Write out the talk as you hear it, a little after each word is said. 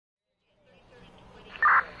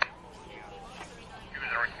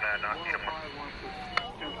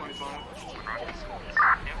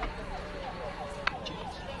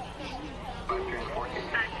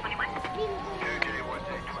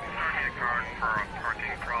for a parking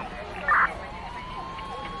problem.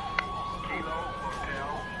 Kilo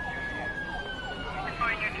Hotel Union.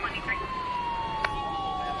 Before you're 23.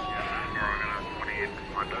 Yeah, we're on 28.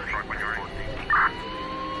 On the truck when you're 14.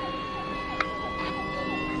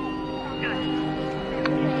 Good.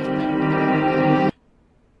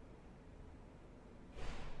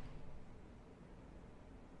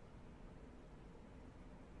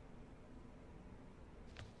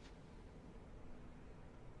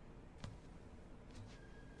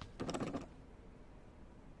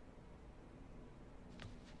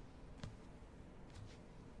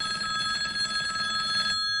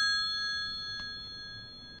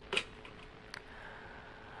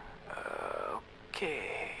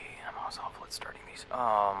 Okay, I'm always awful at starting these.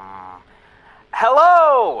 Hello!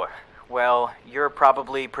 Well, you're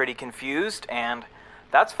probably pretty confused, and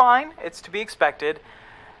that's fine. It's to be expected.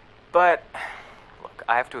 But, look,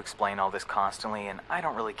 I have to explain all this constantly, and I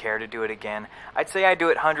don't really care to do it again. I'd say I do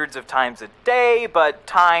it hundreds of times a day, but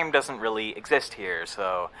time doesn't really exist here,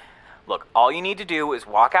 so... Look, all you need to do is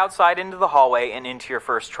walk outside into the hallway and into your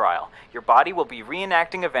first trial. Your body will be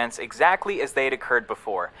reenacting events exactly as they had occurred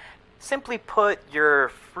before. Simply put, your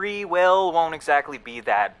free will won't exactly be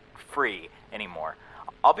that free anymore.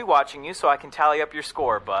 I'll be watching you so I can tally up your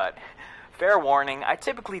score, but fair warning, I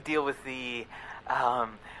typically deal with the,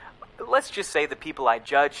 let's just say the people I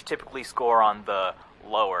judge typically score on the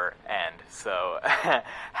lower end. So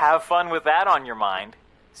have fun with that on your mind.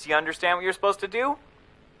 So you understand what you're supposed to do?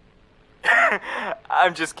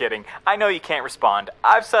 I'm just kidding. I know you can't respond.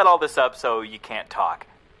 I've set all this up so you can't talk.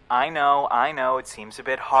 I know, it seems a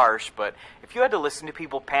bit harsh, but if you had to listen to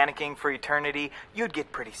people panicking for eternity, you'd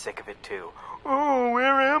get pretty sick of it too. Oh,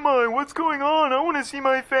 where am I? What's going on? I want to see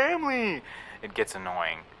my family. It gets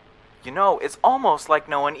annoying. You know, it's almost like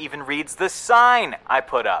no one even reads the sign I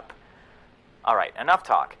put up. Alright, enough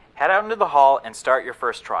talk. Head out into the hall and start your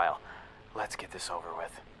first trial. Let's get this over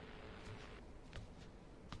with.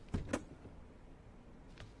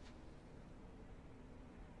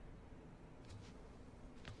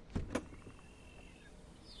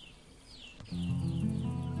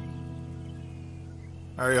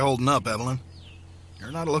 How are you holding up, Evelyn?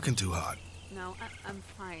 You're not looking too hot. No, I'm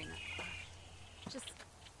fine. Just...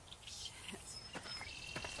 shit.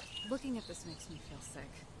 Looking at this makes me feel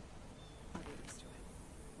sick. I'll get used to it.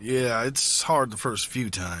 Yeah, it's hard the first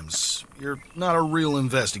few times. You're not a real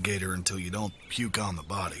investigator until you don't puke on the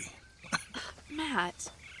body.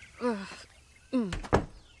 Matt.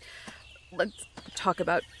 Let's talk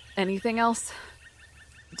about anything else.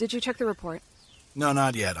 Did you check the report? No,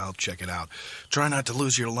 not yet. I'll check it out. Try not to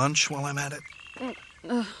lose your lunch while I'm at it.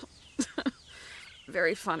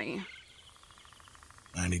 Very funny.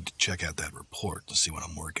 I need to check out that report to see what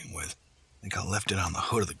I'm working with. I think I left it on the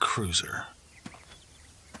hood of the cruiser.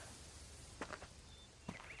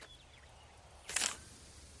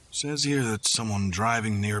 Says here that someone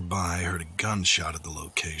driving nearby heard a gunshot at the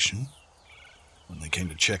location. When they came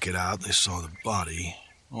to check it out, they saw the body.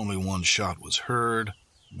 Only one shot was heard.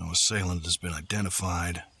 No assailant has been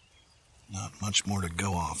identified. Not much more to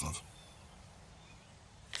go off of.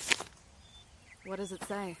 What does it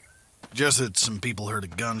say? Just that some people heard a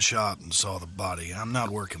gunshot and saw the body. I'm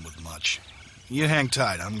not working with much. You hang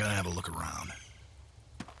tight. I'm gonna have a look around.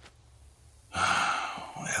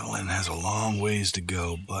 Evelyn has a long ways to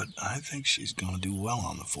go, but I think she's gonna do well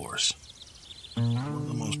on the force. One of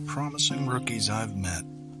the most promising rookies I've met.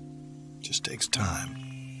 Just takes time.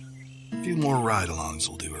 A few more ride-alongs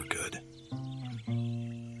will do her good.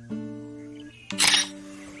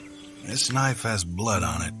 This knife has blood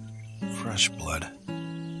on it. Fresh blood.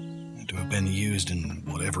 Had to have been used in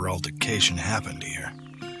whatever altercation happened here.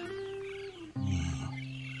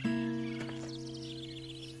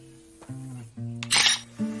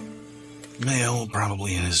 Male,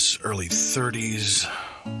 probably in his early 30s.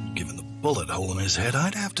 Given the bullet hole in his head,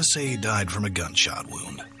 I'd have to say he died from a gunshot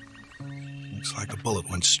wound. Looks like the bullet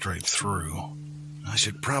went straight through. I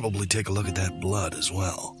should probably take a look at that blood as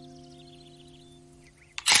well.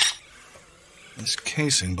 This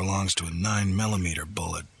casing belongs to a 9mm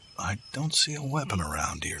bullet. I don't see a weapon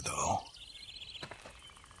around here, though.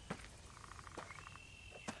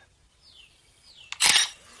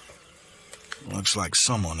 Looks like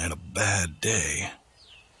someone had a bad day.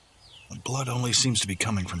 The blood only seems to be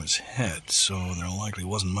coming from his head, so there likely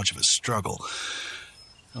wasn't much of a struggle.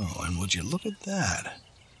 Oh, and would you look at that?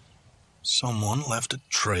 Someone left a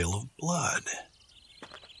trail of blood.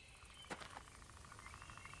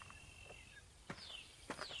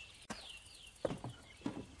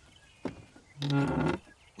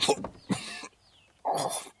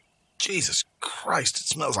 Oh, Jesus Christ, it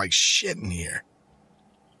smells like shit in here.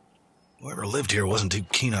 Whoever lived here wasn't too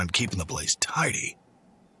keen on keeping the place tidy.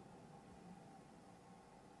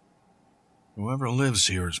 Whoever lives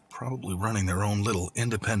here is probably running their own little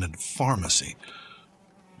independent pharmacy.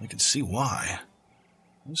 I can see why.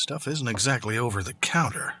 This stuff isn't exactly over the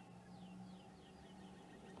counter.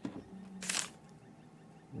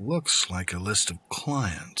 Looks like a list of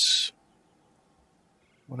clients.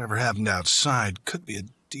 Whatever happened outside could be a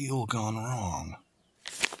deal gone wrong.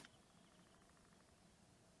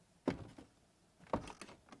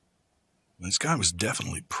 This guy was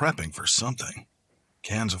definitely prepping for something.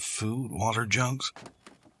 Cans of food, water jugs.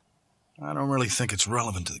 I don't really think it's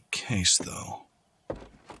relevant to the case, though.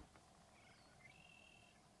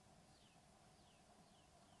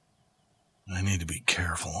 I need to be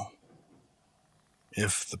careful.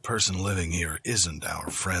 If the person living here isn't our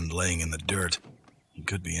friend laying in the dirt, he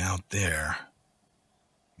could be out there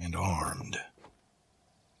and armed.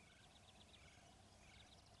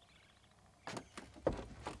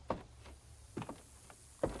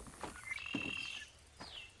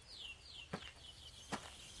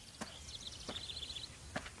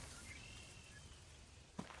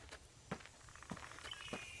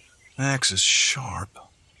 Axe is sharp.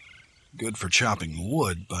 Good for chopping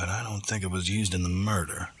wood, but I don't think it was used in the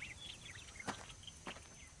murder.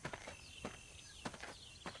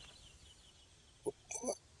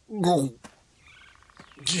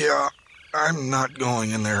 Yeah, I'm not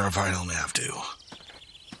going in there if I don't have to.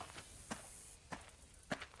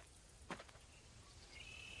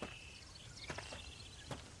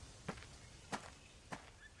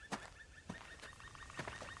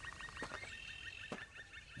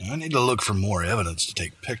 I need to look for more evidence to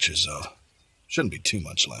take pictures of. Shouldn't be too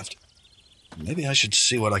much left. Maybe I should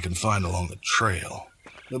see what I can find along the trail.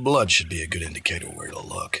 The blood should be a good indicator where to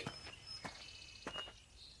look.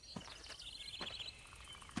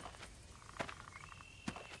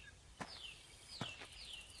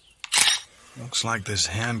 Looks like this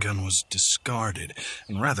handgun was discarded,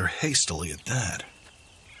 and rather hastily at that.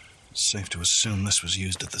 It's safe to assume this was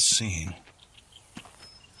used at the scene.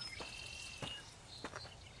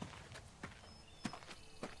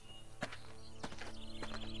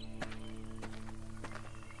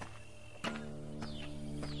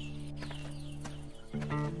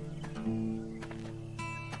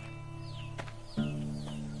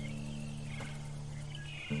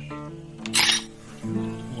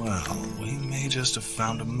 Just have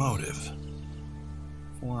found a motive.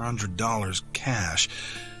 $400 cash.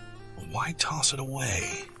 Why toss it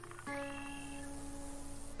away?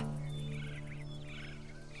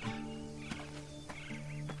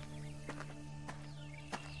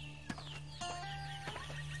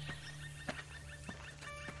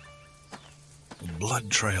 The blood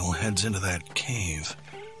trail heads into that cave.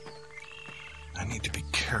 I need to be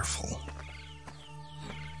careful.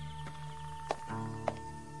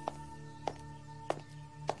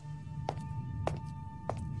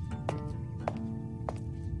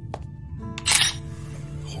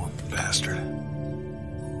 Bastard.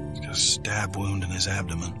 He's got a stab wound in his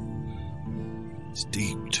abdomen. It's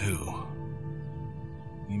deep, too.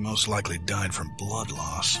 He most likely died from blood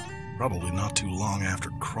loss, probably not too long after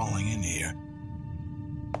crawling in here.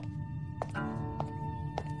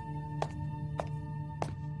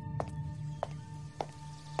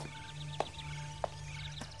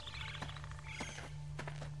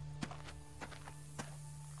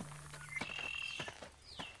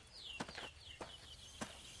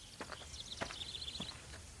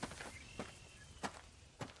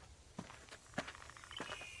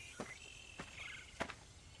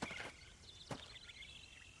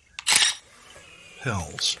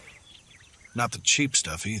 Pills. Not the cheap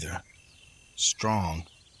stuff either. Strong.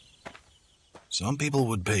 Some people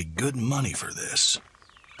would pay good money for this.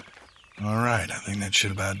 Alright, I think that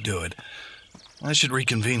should about do it. I should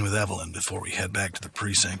reconvene with Evelyn before we head back to the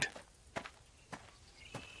precinct.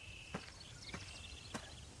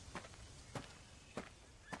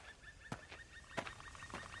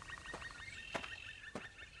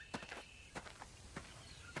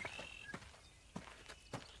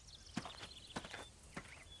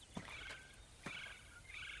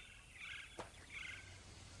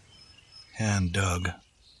 Hand dug.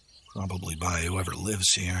 Probably by whoever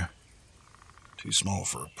lives here. Too small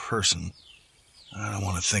for a person. I don't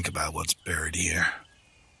want to think about what's buried here.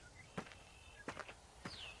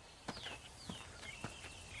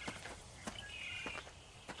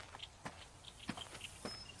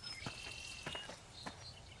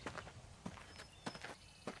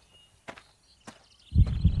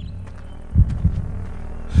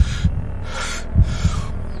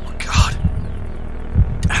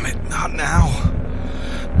 Now.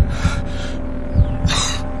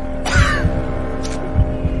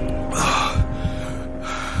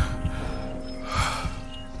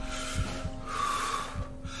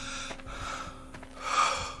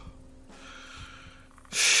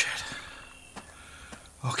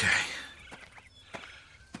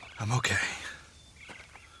 I'm okay.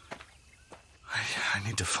 I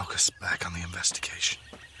need to focus back on the investigation.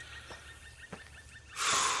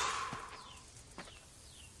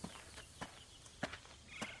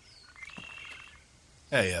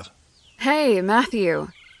 Hey, Ev. Hey, Matthew.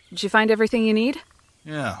 Did you find everything you need?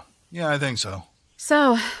 Yeah, I think so.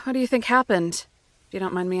 So, what do you think happened? If you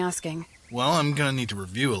don't mind me asking. Well, I'm gonna need to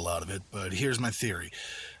review a lot of it, but here's my theory.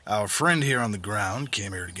 Our friend here on the ground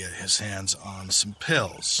came here to get his hands on some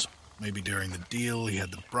pills. Maybe during the deal, he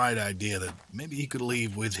had the bright idea that maybe he could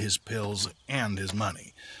leave with his pills and his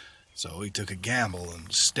money. So he took a gamble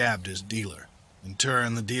and stabbed his dealer. In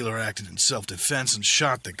turn, the dealer acted in self-defense and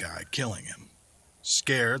shot the guy, killing him.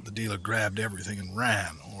 Scared, the dealer grabbed everything and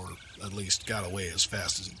ran, or at least got away as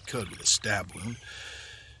fast as he could with a stab wound.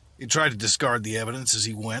 He tried to discard the evidence as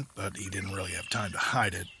he went, but he didn't really have time to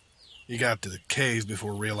hide it. He got to the cave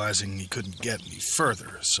before realizing he couldn't get any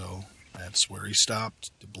further, so that's where he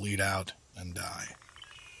stopped to bleed out and die.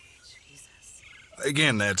 Jesus.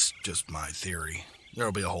 Again, that's just my theory.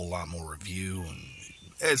 There'll be a whole lot more review, and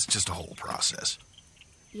it's just a whole process.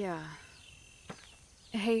 Yeah.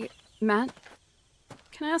 Hey, Matt,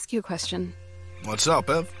 can I ask you a question? What's up,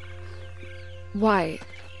 Ev? Why?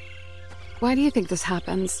 Why do you think this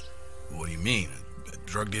happens? What do you mean? A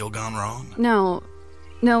drug deal gone wrong?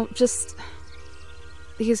 No, just...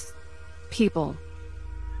 these people.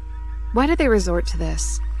 Why do they resort to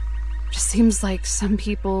this? Just seems like some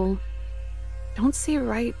people don't see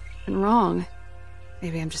right and wrong.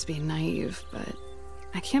 Maybe I'm just being naive, but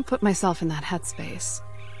I can't put myself in that headspace.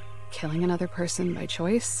 Killing another person by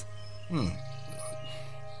choice? I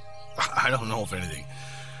don't know if anything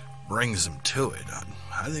brings them to it.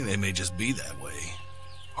 I think they may just be that way.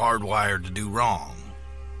 Hardwired to do wrong.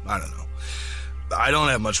 I don't know. I don't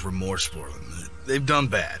have much remorse for them. They've done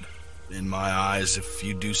bad. In my eyes, if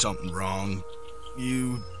you do something wrong,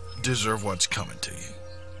 you deserve what's coming to you.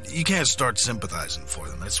 You can't start sympathizing for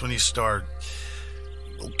them. That's when you start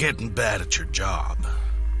getting bad at your job.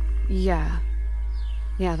 Yeah,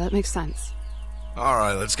 that makes sense. All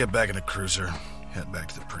right, let's get back in the cruiser. Head back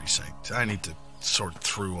to the precinct. I need to sort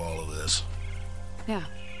through all of this. Yeah.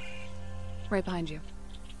 Right behind you.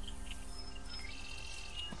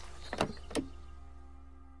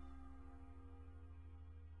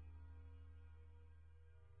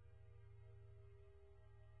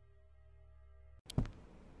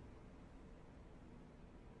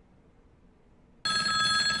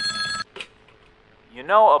 You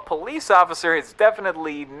know, a police officer is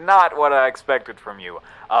definitely not what I expected from you.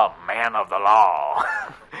 A man of the law.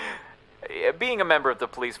 Being a member of the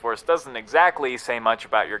police force doesn't exactly say much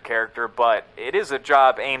about your character, but it is a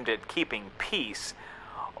job aimed at keeping peace.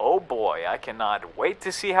 Oh boy, I cannot wait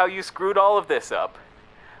to see how you screwed all of this up.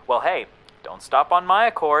 Well, hey, don't stop on my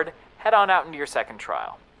accord. Head on out into your second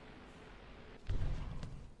trial.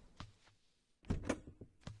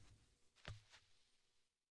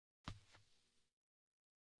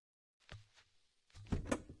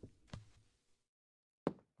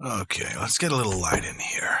 Okay, let's get a little light in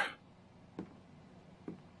here.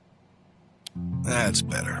 That's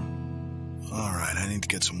better. Alright, I need to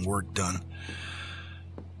get some work done.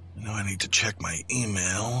 I know I need to check my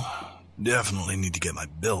email. Definitely need to get my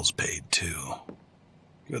bills paid, too.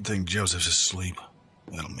 Good thing Joseph's asleep.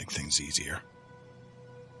 That'll make things easier.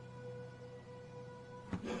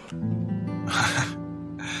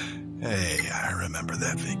 Hey, I remember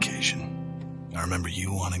that vacation. I remember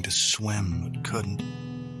you wanting to swim but couldn't.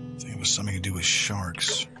 I think it was something to do with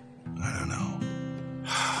sharks. I don't know.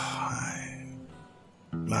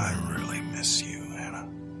 I really miss you, Anna.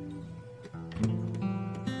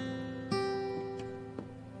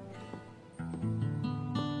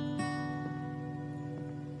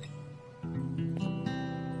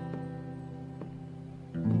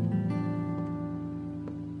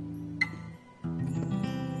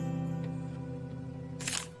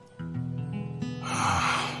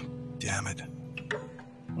 Damn it.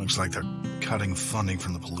 Looks like they're cutting funding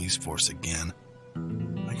from the police force again.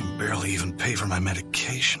 I can barely even pay for my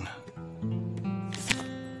medication.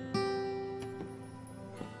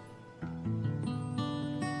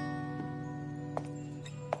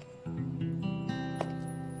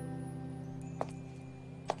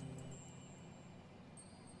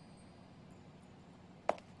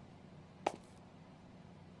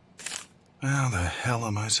 How the hell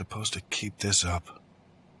am I supposed to keep this up?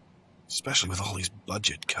 Especially with all these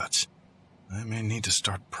budget cuts. I may need to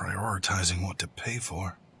start prioritizing what to pay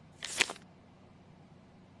for.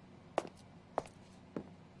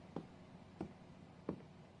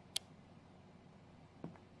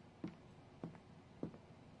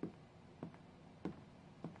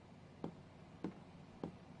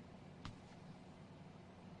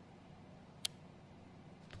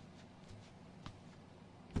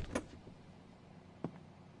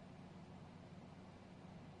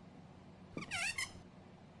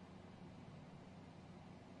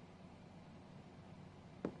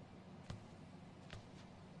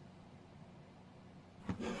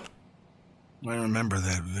 I remember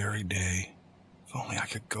that very day. If only I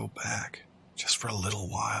could go back, just for a little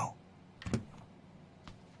while.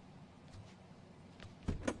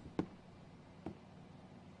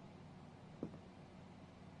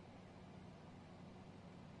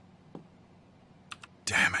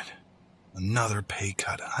 Damn it. Another pay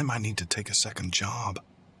cut. I might need to take a second job.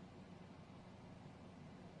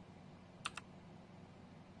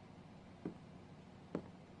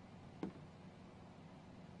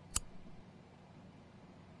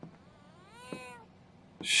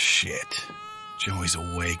 Shit. Joey's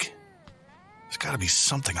awake. There's gotta be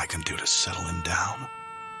something I can do to settle him down.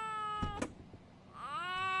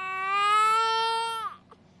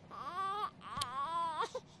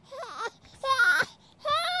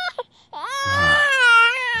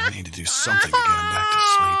 I need to do something to get him back to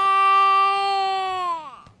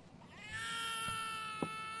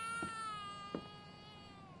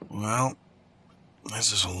sleep. Well,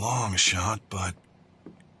 this is a long shot, but...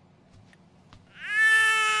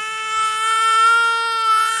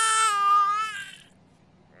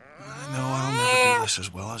 I know I'll never do this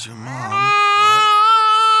as well as your mom, but...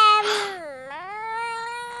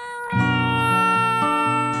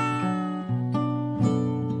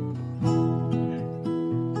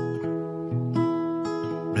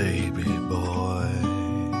 Baby boy,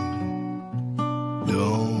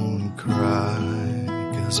 don't cry,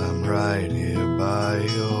 'cause I'm right here by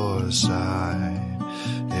your side.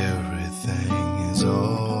 Everything is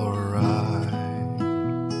alright,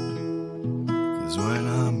 'cause when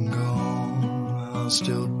I'm gone, I'll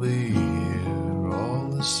still be here all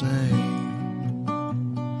the same.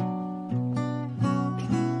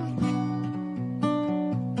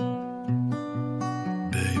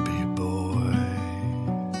 Baby boy,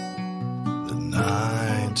 the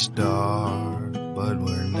night's dark, but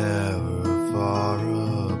we're never far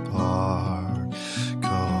apart,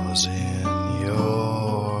 'cause in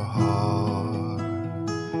your heart,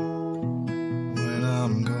 when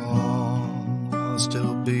I'm gone, I'll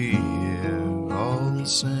still be here all the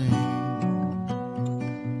same.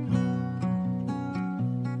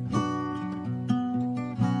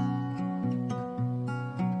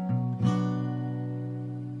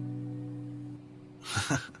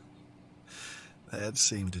 That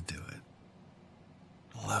seemed to do it.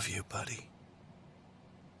 Love you, buddy.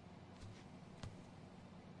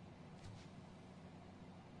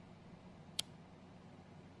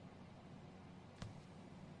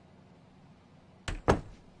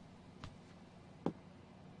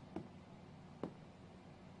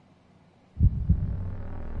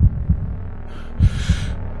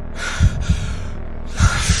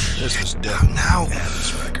 This was death now.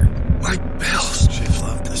 This record. My bills. She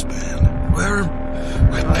loved this band. Where are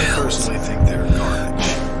my bills? I personally think they're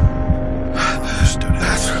garbage. Understood it.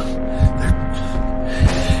 Bathroom. They're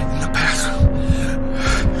in the bathroom.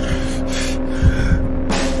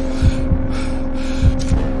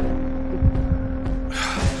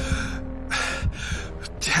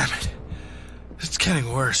 Damn it. It's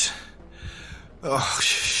getting worse. Oh,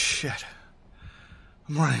 shit.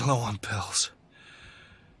 I'm running low on pills.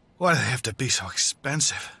 Why do they have to be so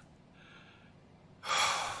expensive?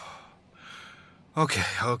 Okay.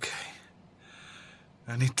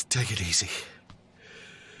 I need to take it easy.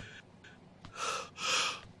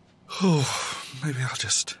 Oh, maybe I'll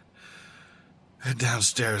just head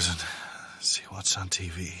downstairs and see what's on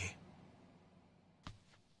TV.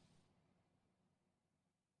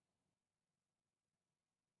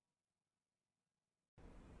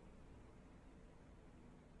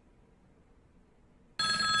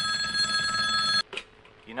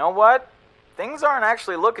 You know what? Things aren't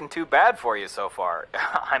actually looking too bad for you so far.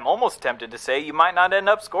 I'm almost tempted to say you might not end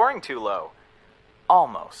up scoring too low.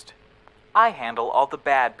 Almost. I handle all the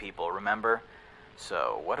bad people, remember?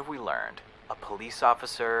 So, what have we learned? A police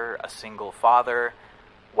officer, a single father.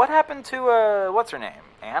 What happened to, what's her name?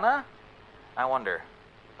 Anna? I wonder.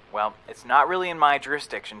 Well, it's not really in my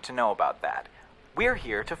jurisdiction to know about that. We're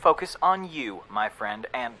here to focus on you, my friend,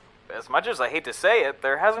 and as much as I hate to say it,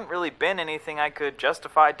 there hasn't really been anything I could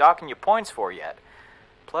justify docking you points for yet.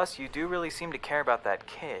 Plus, you do really seem to care about that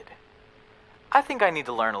kid. I think I need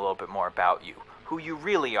to learn a little bit more about you, who you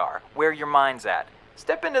really are, where your mind's at.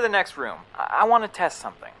 Step into the next room. I want to test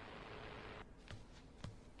something.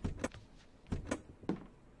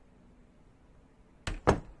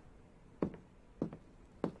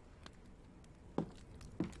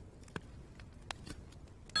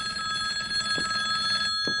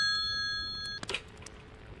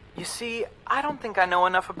 You see, I don't think I know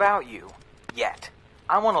enough about you. Yet.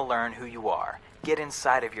 I want to learn who you are. Get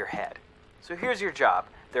inside of your head. So here's your job.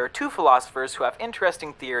 There are two philosophers who have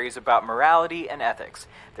interesting theories about morality and ethics.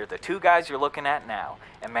 They're the two guys you're looking at now,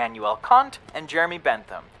 Immanuel Kant and Jeremy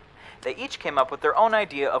Bentham. They each came up with their own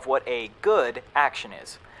idea of what a good action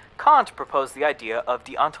is. Kant proposed the idea of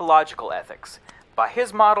deontological ethics. By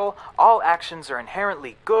his model, all actions are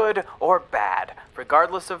inherently good or bad,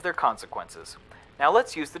 regardless of their consequences. Now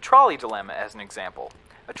let's use the trolley dilemma as an example.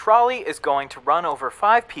 A trolley is going to run over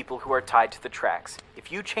 5 people who are tied to the tracks.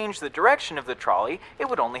 If you change the direction of the trolley, it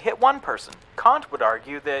would only hit one person. Kant would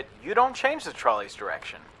argue that you don't change the trolley's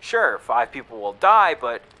direction. Sure, 5 people will die,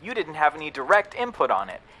 but you didn't have any direct input on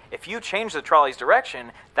it. If you change the trolley's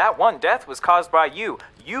direction, that one death was caused by you.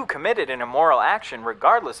 You committed an immoral action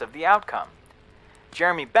regardless of the outcome.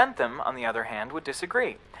 Jeremy Bentham, on the other hand, would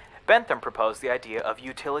disagree. Bentham proposed the idea of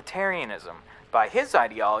utilitarianism. By his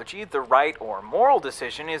ideology, the right or moral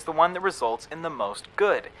decision is the one that results in the most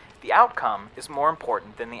good. The outcome is more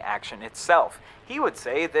important than the action itself. He would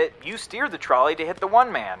say that you steered the trolley to hit the one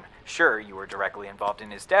man. Sure, you were directly involved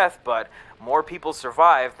in his death, but more people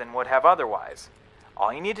survived than would have otherwise.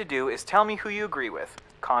 All you need to do is tell me who you agree with,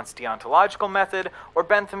 Kant's deontological method or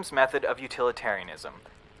Bentham's method of utilitarianism.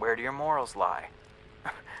 Where do your morals lie?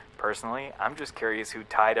 Personally, I'm just curious who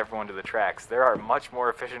tied everyone to the tracks. There are much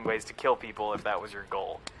more efficient ways to kill people if that was your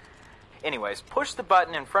goal. Anyways, push the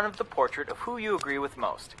button in front of the portrait of who you agree with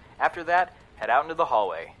most. After that, head out into the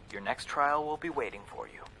hallway. Your next trial will be waiting for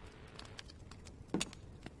you.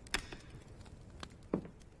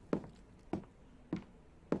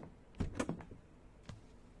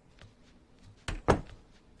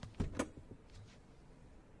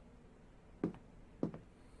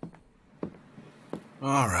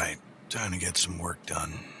 All right, time to get some work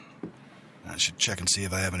done. I should check and see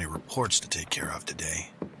if I have any reports to take care of today.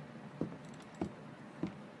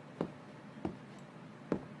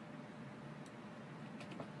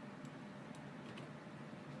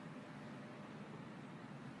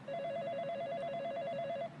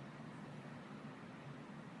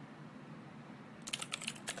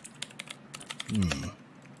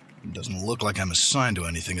 It doesn't look like I'm assigned to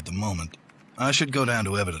anything at the moment. I should go down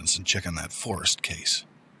to evidence and check on that Forrest case.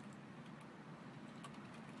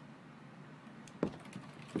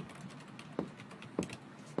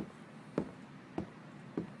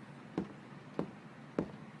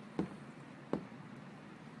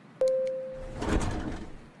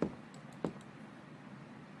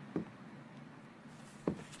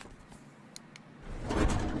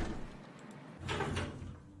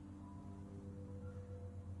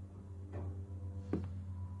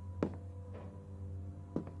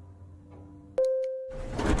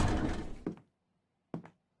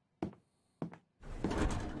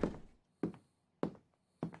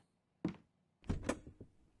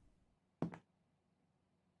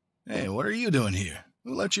 Hey, what are you doing here?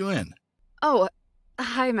 Who let you in? Oh,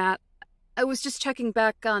 hi, Matt. I was just checking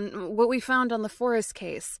back on what we found on the Forrest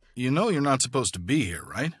case. You know you're not supposed to be here,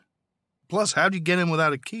 right? Plus, how'd you get in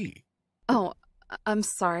without a key? Oh, I'm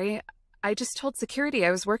sorry. I just told security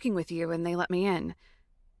I was working with you and they let me in.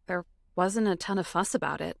 There wasn't a ton of fuss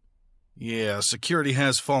about it. Yeah, security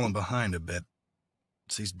has fallen behind a bit.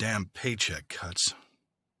 It's these damn paycheck cuts.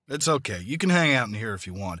 It's okay. You can hang out in here if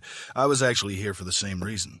you want. I was actually here for the same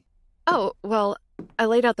reason. Oh, well, I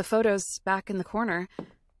laid out the photos back in the corner.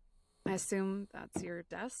 I assume that's your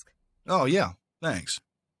desk? Oh, yeah. Thanks.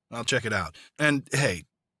 I'll check it out. And, hey,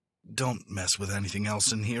 don't mess with anything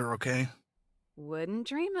else in here, okay? Wouldn't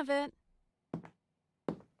dream of it.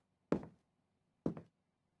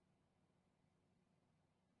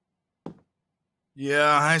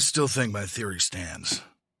 Yeah, I still think my theory stands.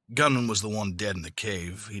 Gunman was the one dead in the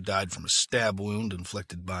cave. He died from a stab wound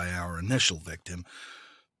inflicted by our initial victim.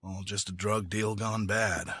 All just a drug deal gone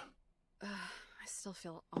bad. I still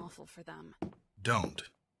feel awful for them. Don't.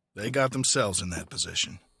 They got themselves in that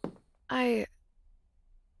position. I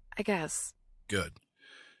guess. Good.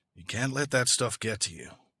 You can't let that stuff get to you.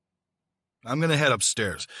 I'm gonna head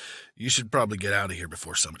upstairs. You should probably get out of here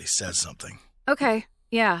before somebody says something. Okay,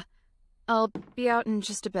 yeah. I'll be out in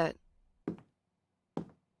just a bit.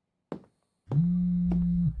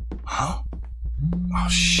 Huh? Oh,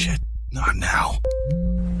 shit. Not now.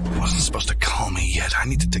 Wasn't supposed to call me yet. I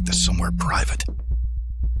need to take this somewhere private.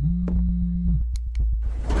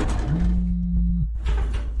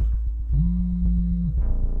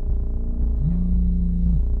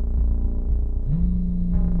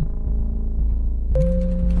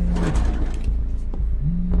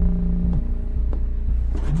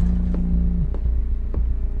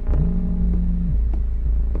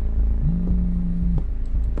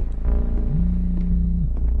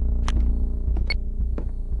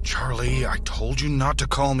 Charlie, I told you not to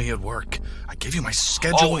call me at work. I gave you my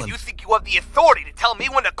schedule and you think you have the authority to tell me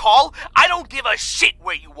when to call? I don't give a shit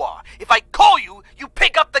where you are. If I call you, you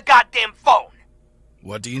pick up the goddamn phone.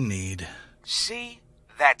 What do you need? See?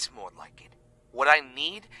 That's more like it. What I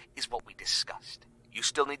need is what we discussed. You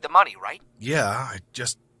still need the money, right? Yeah,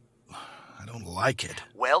 I don't like it.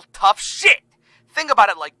 Well, tough shit. Think about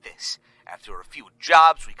it like this. After a few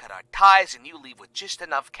jobs, we cut our ties and you leave with just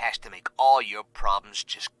enough cash to make all your problems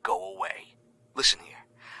just go away. Listen here.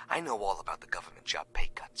 I know all about the government job pay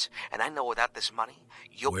cuts, and I know without this money,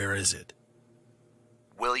 you'll... Where is it?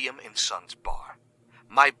 William and Son's bar.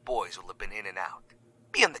 My boys will have been in and out.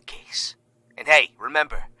 Be on the case. And hey,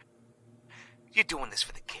 remember, you're doing this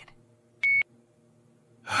for the kid.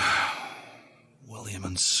 William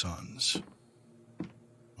and Sons.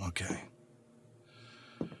 Okay.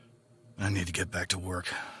 I need to get back to work.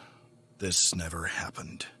 This never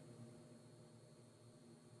happened.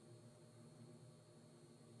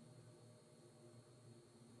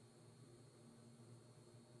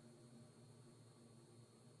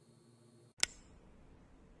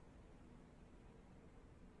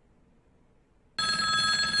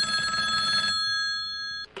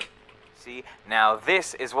 See, now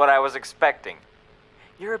this is what I was expecting.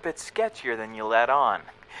 You're a bit sketchier than you let on.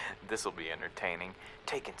 This'll be entertaining.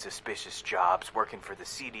 Taking suspicious jobs, working for the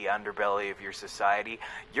seedy underbelly of your society.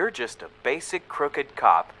 You're just a basic crooked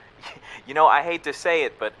cop. You know, I hate to say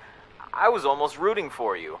it, but I was almost rooting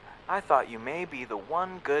for you. I thought you may be the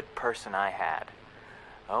one good person I had.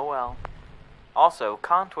 Oh well. Also,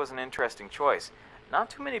 Kant was an interesting choice.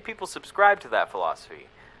 Not too many people subscribe to that philosophy.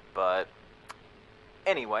 But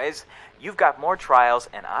anyways, you've got more trials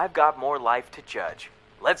and I've got more life to judge.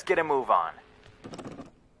 Let's get a move on.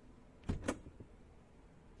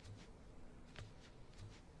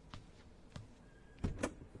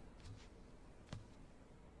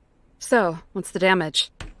 So, what's the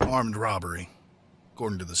damage? Armed robbery.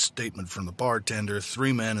 According to the statement from the bartender,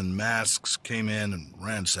 3 men in masks came in and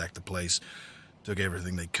ransacked the place. Took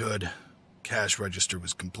everything they could. Cash register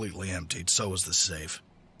was completely emptied, so was the safe.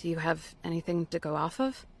 Do you have anything to go off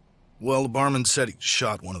of? Well, the barman said he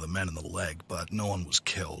shot one of the men in the leg, but no one was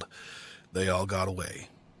killed. They all got away.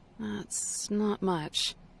 That's not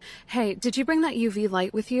much. Hey, did you bring that UV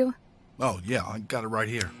light with you? Oh, yeah, I got it right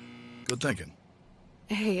here. Good thinking.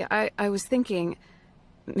 Hey, I was thinking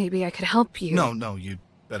maybe I could help you. No, you'd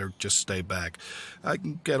better just stay back. I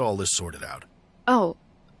can get all this sorted out. Oh,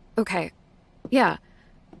 okay. Yeah.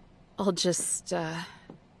 I'll just,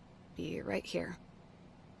 be right here.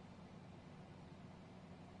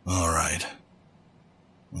 All right.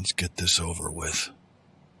 Let's get this over with.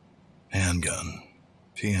 Handgun.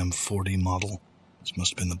 PM40 model. This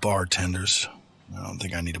must have been the bartender's. I don't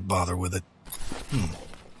think I need to bother with it.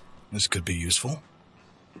 This could be useful.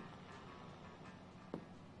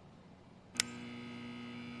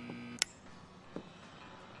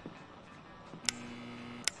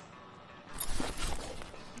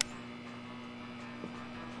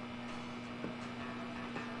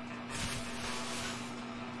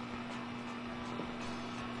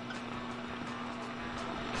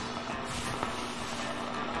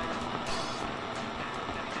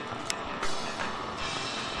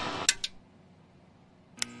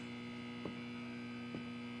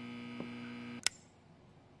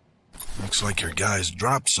 Looks like your guys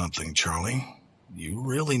dropped something, Charlie. You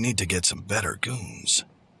really need to get some better goons.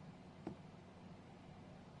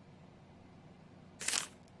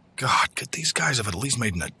 God, could these guys have at least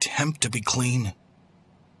made an attempt to be clean?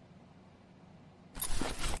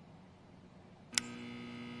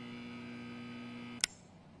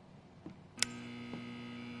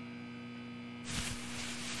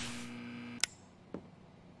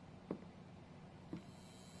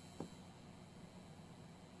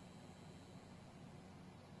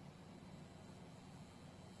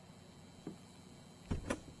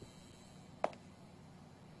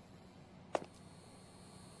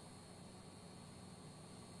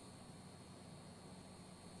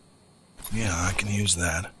 Yeah, I can use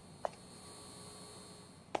that.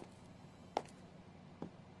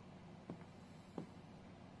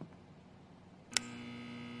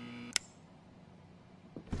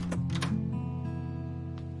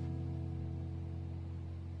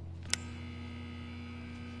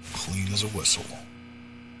 Clean as a whistle.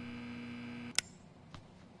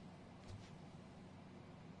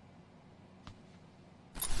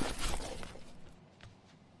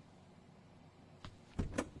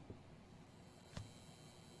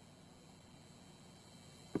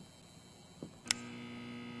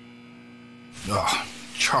 Ugh,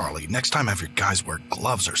 Charlie, next time have your guys wear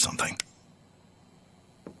gloves or something.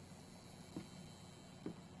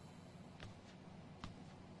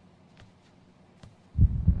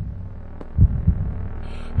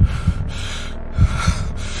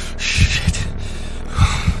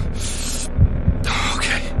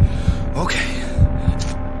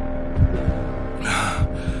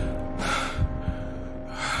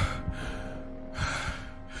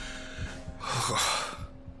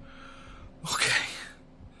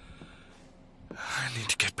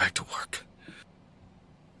 back to work.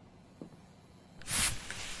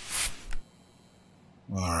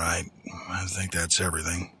 All right, I think that's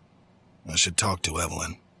everything. I should talk to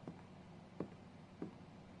Evelyn.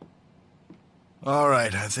 All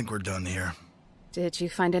right, I think we're done here. Did you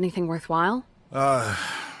find anything worthwhile?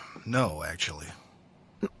 No, actually.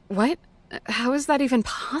 What? How is that even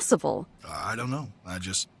possible? I don't know. I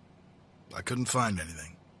couldn't find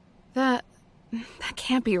anything. That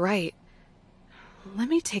can't be right. Let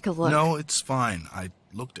me take a look. No, it's fine. I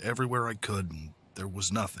looked everywhere I could, and there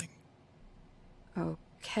was nothing.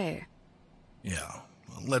 Okay. Yeah,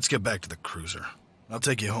 well, let's get back to the cruiser. I'll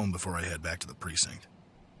take you home before I head back to the precinct.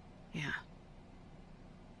 Yeah.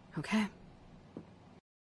 Okay.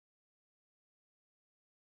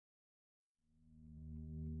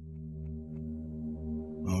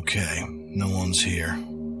 Okay, no one's here.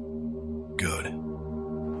 Good.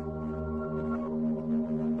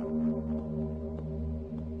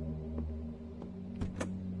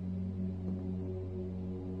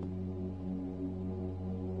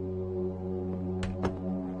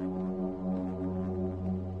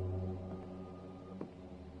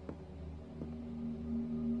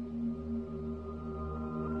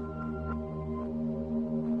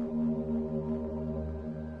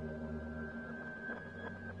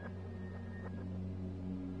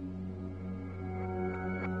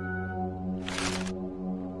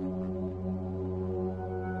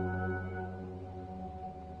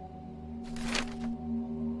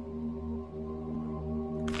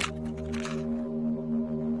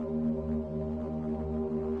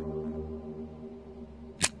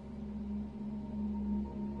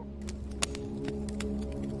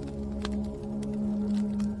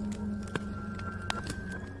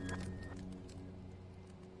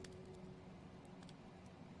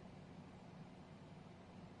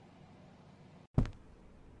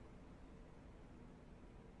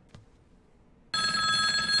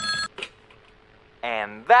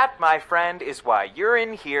 And that, my friend, is why you're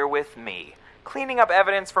in here with me. Cleaning up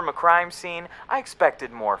evidence from a crime scene, I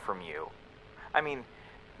expected more from you. I mean,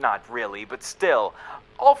 not really, but still.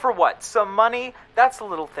 All for what? Some money? That's a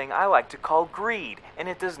little thing I like to call greed, and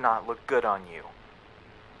it does not look good on you.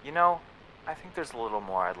 You know, I think there's a little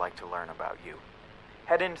more I'd like to learn about you.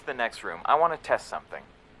 Head into the next room. I want to test something.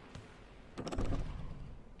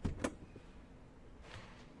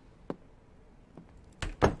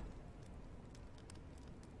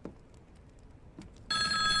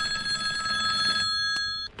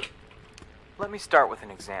 Let me start with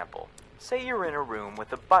an example. Say you're in a room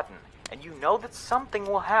with a button, and you know that something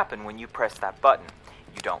will happen when you press that button.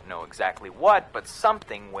 You don't know exactly what, but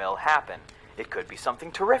something will happen. It could be something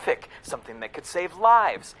terrific, something that could save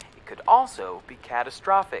lives. It could also be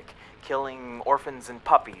catastrophic, killing orphans and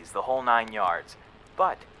puppies, the whole 9 yards.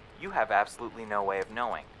 But you have absolutely no way of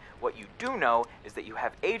knowing. What you do know is that you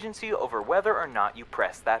have agency over whether or not you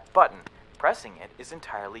press that button. Pressing it is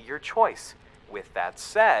entirely your choice. With that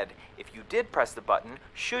said, if you did press the button,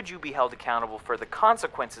 should you be held accountable for the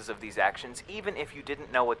consequences of these actions even if you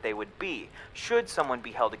didn't know what they would be? Should someone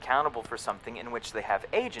be held accountable for something in which they have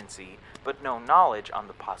agency but no knowledge on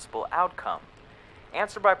the possible outcome?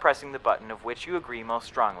 Answer by pressing the button of which you agree most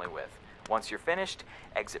strongly with. Once you're finished,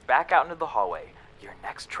 exit back out into the hallway. Your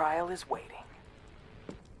next trial is waiting.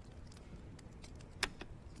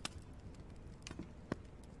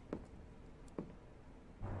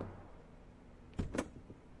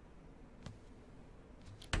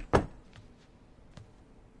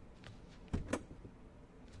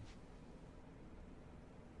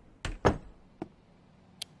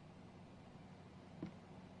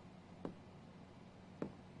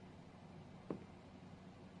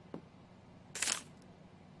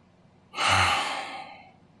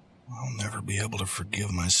 I'll never be able to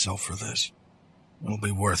forgive myself for this. It'll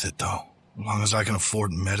be worth it, though. As long as I can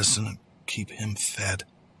afford medicine and keep him fed.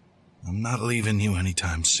 I'm not leaving you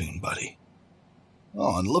anytime soon, buddy.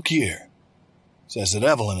 Oh, and look here. It says that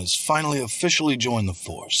Evelyn has finally officially joined the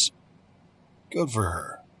force. Good for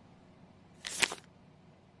her.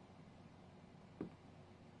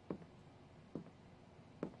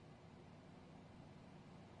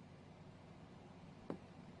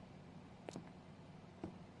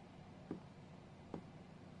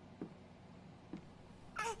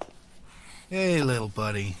 Hey, little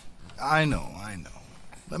buddy. I know.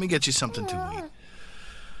 Let me get you something to eat.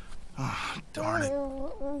 Oh, darn it.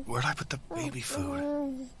 Where'd I put the baby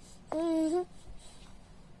food?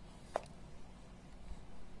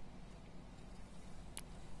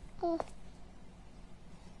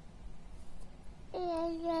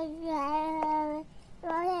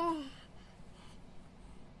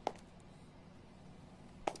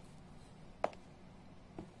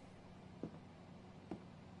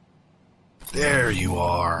 There you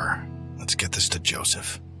are. Let's get this to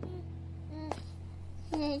Joseph.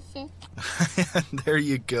 There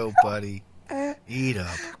you go, buddy. Eat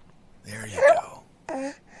up. There you go.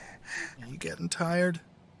 Are you getting tired?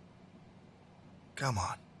 Come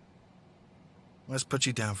on. Let's put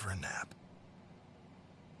you down for a nap.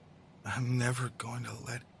 I'm never going to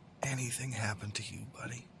let anything happen to you,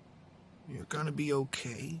 buddy. You're gonna be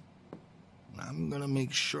okay. I'm gonna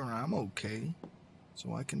make sure I'm okay,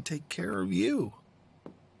 so I can take care of you.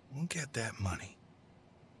 We'll get that money.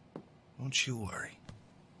 Don't you worry.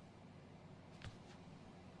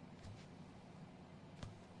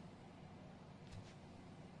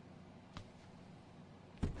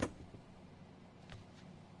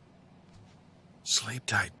 Sleep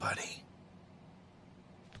tight, buddy.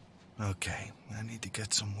 Okay, I need to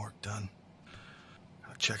get some work done.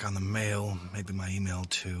 I'll check on the mail, maybe my email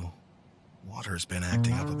too. Water's been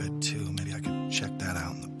acting up a bit too. Maybe I could check that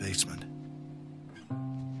out in the basement.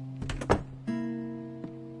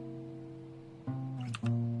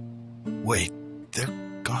 Wait,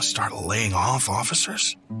 they're gonna start laying off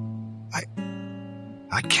officers?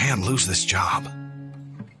 I can't lose this job.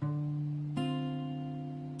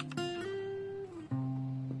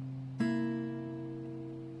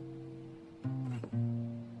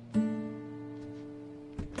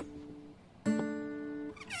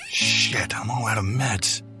 Shit, I'm all out of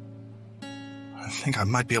meds. I think I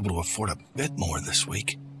might be able to afford a bit more this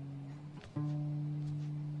week.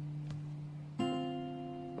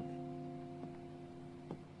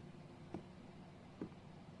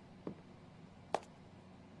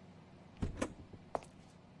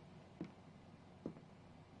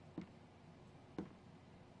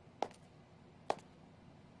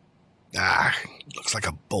 Looks like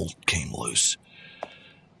a bolt came loose.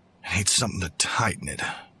 I need something to tighten it.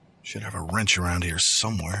 Should have a wrench around here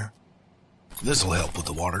somewhere. This'll help with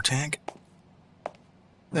the water tank.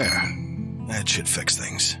 There. That should fix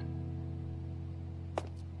things.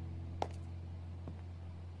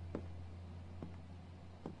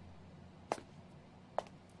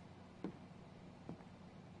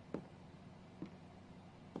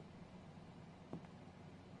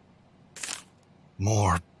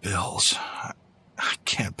 More bills. I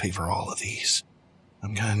can't pay for all of these.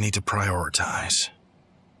 I'm gonna need to prioritize.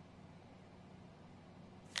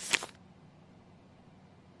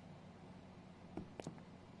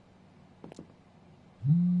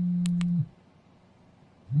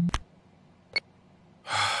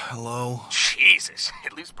 Hello? Jesus,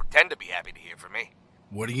 at least pretend to be happy to hear from me.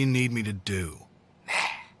 What do you need me to do?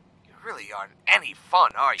 You really aren't any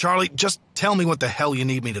fun, are you? Charlie, just tell me what the hell you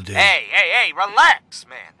need me to do. Hey, relax,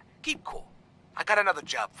 man. Keep cool. I got another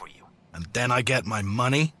job for you. And then I get my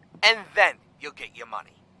money? And then you'll get your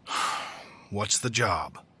money. What's the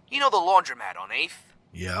job? You know the laundromat on 8th?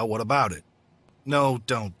 Yeah, what about it? No,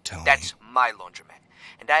 don't tell me. That's my laundromat,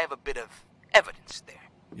 and I have a bit of evidence there.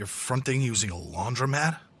 You're fronting using a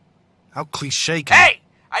laundromat? How cliché can Hey!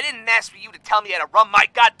 I didn't ask for you to tell me how to run my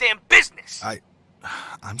goddamn business!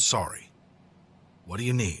 I'm sorry. What do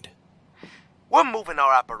you need? We're moving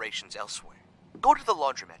our operations elsewhere. Go to the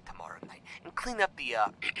laundromat tomorrow night and clean up the,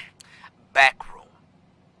 back room.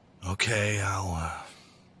 Okay, I'll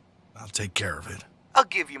take care of it. I'll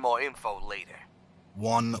give you more info later.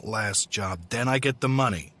 One last job, then I get the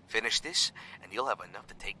money. Finish this, and you'll have enough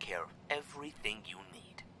to take care of everything you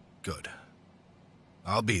need. Good.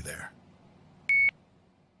 I'll be there.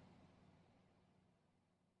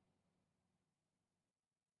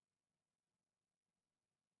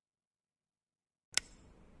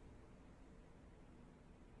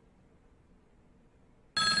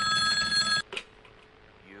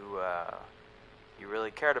 You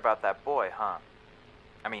really cared about that boy, huh?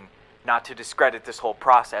 I mean, not to discredit this whole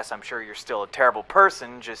process, I'm sure you're still a terrible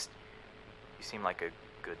person, just you seem like a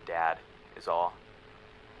good dad, is all.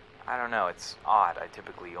 I don't know, it's odd. I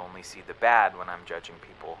typically only see the bad when I'm judging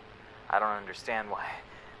people. I don't understand why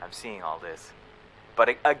I'm seeing all this.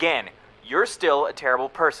 But again, you're still a terrible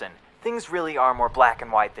person. Things really are more black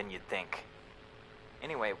and white than you'd think.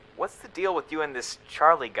 Anyway, what's the deal with you and this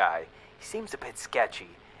Charlie guy? He seems a bit sketchy.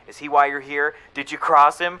 Is he why you're here? Did you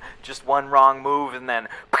cross him? Just one wrong move and then...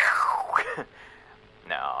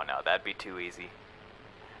 No, that'd be too easy.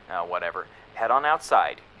 No, whatever. Head on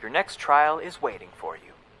outside. Your next trial is waiting for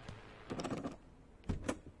you.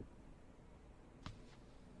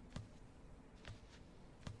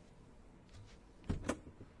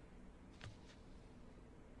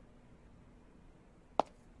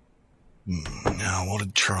 Now, what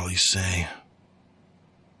did Charlie say?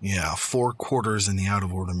 Yeah, 4 quarters in the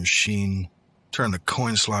out-of-order machine. Turn the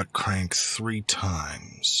coin slot crank 3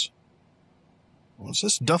 times. What's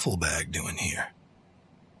this duffel bag doing here?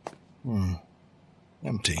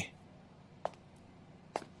 Empty.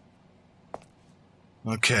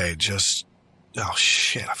 Okay, just... Oh,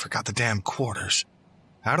 shit, I forgot the damn quarters.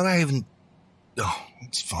 How did I even... Oh,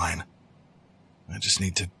 it's fine. I just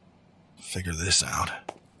need to figure this out.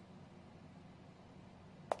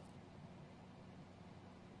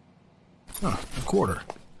 Huh, a quarter.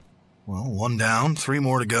 Well, 1 down, 3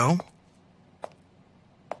 more to go.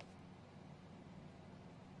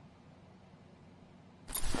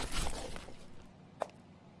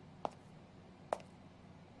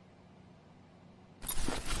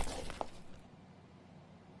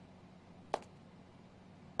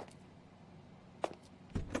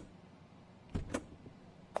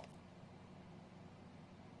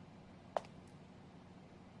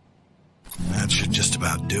 That should just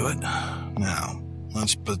about do it. Now,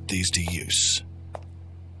 let's put these to use.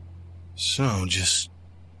 So, just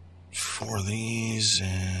 4 of these,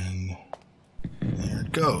 and there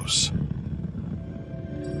it goes.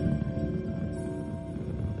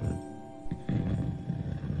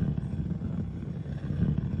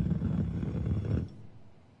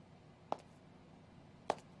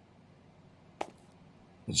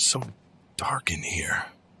 It's so dark in here,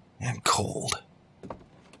 and cold.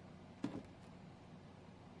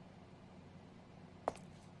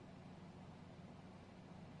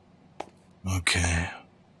 Okay,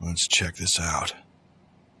 let's check this out.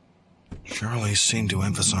 Charlie seemed to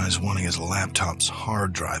emphasize wanting his laptop's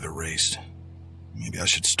hard drive erased. Maybe I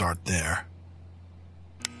should start there.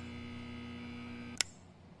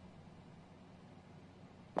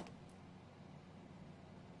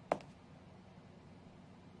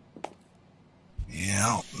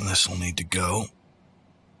 Yeah, this'll need to go.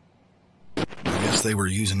 I guess they were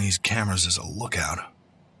using these cameras as a lookout.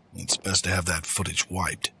 It's best to have that footage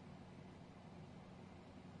wiped.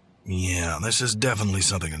 Yeah, this is definitely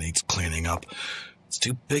something that needs cleaning up. It's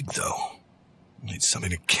too big, though. I need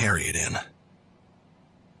something to carry it in.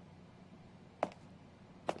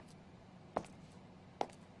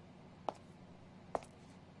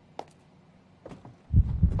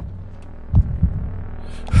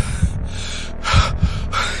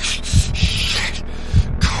 Shit.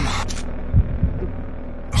 Come on.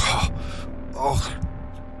 Oh.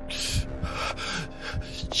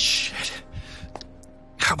 Shit.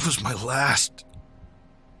 That was my last.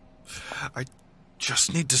 I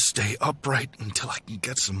just need to stay upright until I can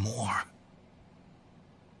get some more.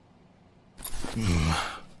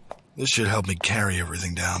 This should help me carry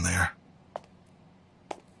everything down there.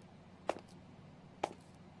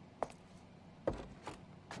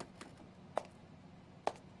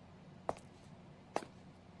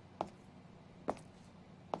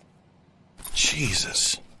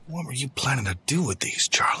 Jesus, what were you planning to do with these,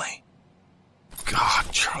 Charlie?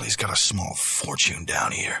 God, Charlie's got a small fortune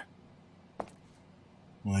down here.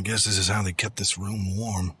 Well, I guess this is how they kept this room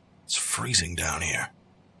warm. It's freezing down here.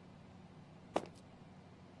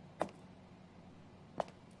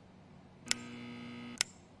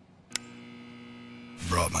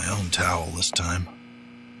 Brought my own towel this time.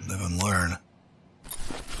 Live and learn.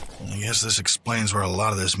 I guess this explains where a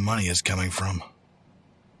lot of this money is coming from.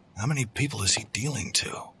 How many people is he dealing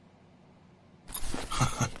to?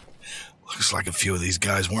 Looks like a few of these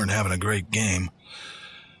guys weren't having a great game.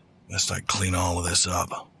 Best I clean all of this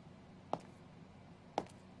up.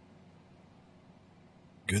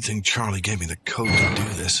 Good thing Charlie gave me the code to do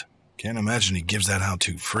this. Can't imagine he gives that out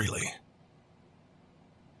too freely.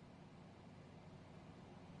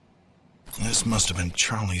 This must have been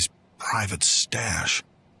Charlie's private stash.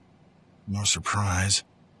 No surprise.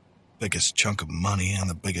 Biggest chunk of money and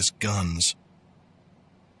the biggest guns.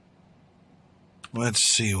 Let's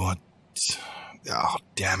see what... Oh,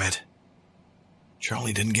 damn it.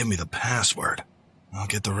 Charlie didn't give me the password. I'll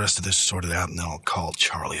get the rest of this sorted out and then I'll call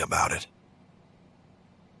Charlie about it.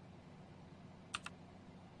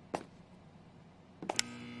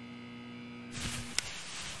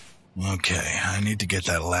 Okay, I need to get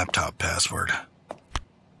that laptop password.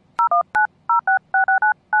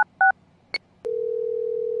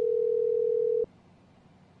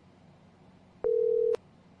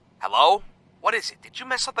 Hello? What is it? Did you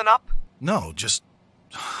mess something up? No, just...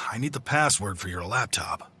 I need the password for your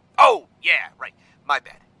laptop. Oh, yeah, right. My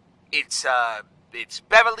bad. It's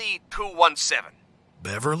Beverly 217.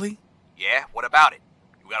 Beverly? Yeah, what about it?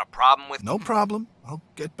 You got a problem with... No problem. I'll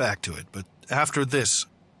get back to it, but after this,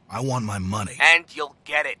 I want my money. And you'll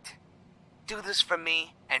get it. Do this for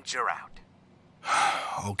me, and you're out.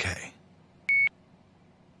 Okay.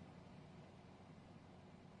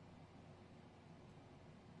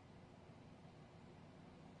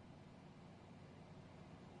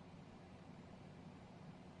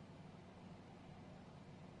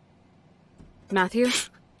 Matthew,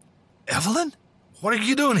 Evelyn? What are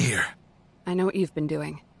you doing here? I know what you've been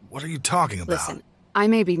doing. What are you talking about? Listen, I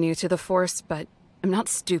may be new to the Force, but I'm not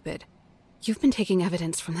stupid. You've been taking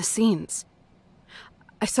evidence from the scenes.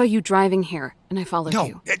 I saw you driving here, and I followed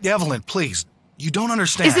you. No, Evelyn, please. You don't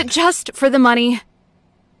understand. Is it just for the money?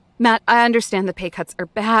 Matt, I understand the pay cuts are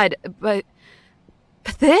bad, but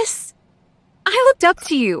this? I looked up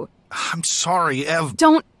to you. I'm sorry, Ev.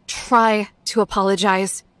 Don't try to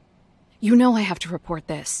apologize. You know I have to report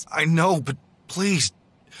this. I know, but please.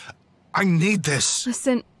 I need this.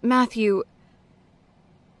 Listen, Matthew,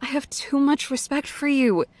 I have too much respect for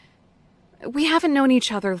you. We haven't known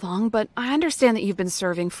each other long, but I understand that you've been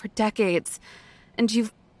serving for decades, and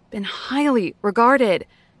you've been highly regarded.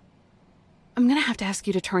 I'm gonna have to ask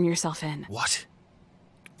you to turn yourself in. What?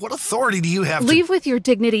 What authority do you have to... Leave with your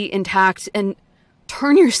dignity intact and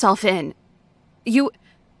turn yourself in. You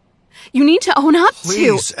need to own up to...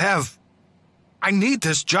 Please, Ev. I need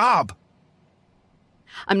this job.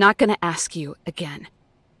 I'm not gonna ask you again.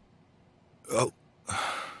 Oh.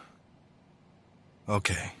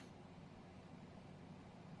 Okay.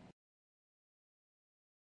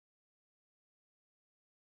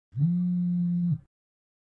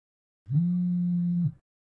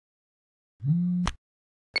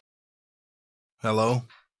 Hello?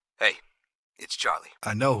 Hey, it's Charlie.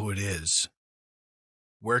 I know who it is.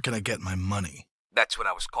 Where can I get my money? That's what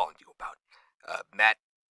I was calling you about. Matt,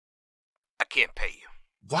 I can't pay you.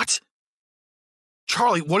 What?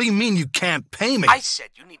 Charlie, what do you mean you can't pay me? I said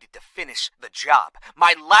you needed to finish the job.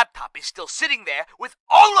 My laptop is still sitting there with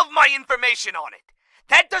all of my information on it.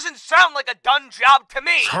 That doesn't sound like a done job to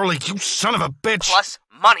me. Charlie, you son of a bitch. Plus,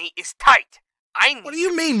 money is tight. What do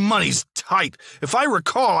you mean money's tight? If I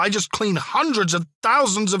recall, I just cleaned hundreds of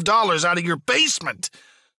thousands of dollars out of your basement.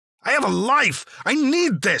 I have a life. I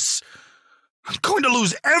need this. I'm going to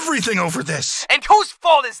lose everything over this. And whose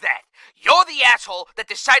fault is that? You're the asshole that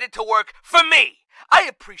decided to work for me. I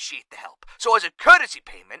appreciate the help, so as a courtesy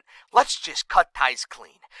payment, let's just cut ties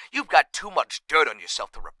clean. You've got too much dirt on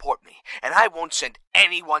yourself to report me, and I won't send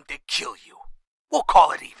anyone to kill you. We'll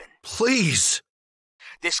call it even. Please.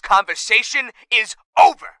 This conversation is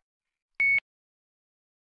over.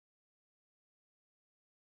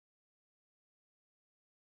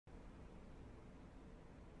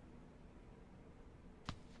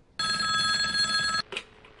 You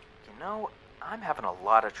know, I'm having a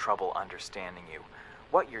lot of trouble understanding you.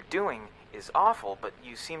 What you're doing is awful, but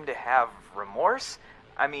you seem to have remorse?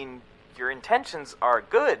 I mean, your intentions are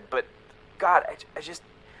good, but God, I just...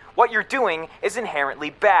 What you're doing is inherently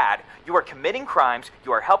bad. You are committing crimes,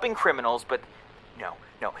 you are helping criminals, but no.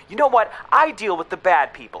 You know what? I deal with the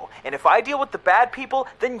bad people, and if I deal with the bad people,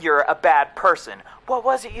 then you're a bad person. What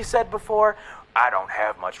was it you said before? I don't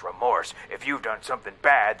have much remorse. If you've done something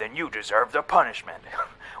bad, then you deserve the punishment.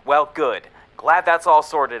 Well, good. Glad that's all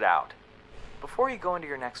sorted out. Before you go into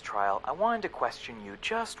your next trial, I wanted to question you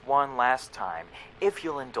just one last time, if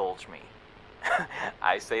you'll indulge me.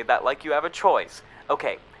 I say that like you have a choice.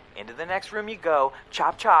 Okay, into the next room you go.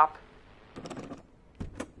 Chop, chop.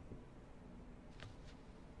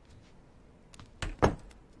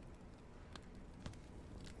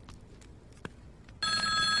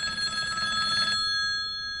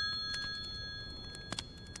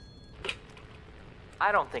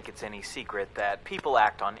 I don't think it's any secret that people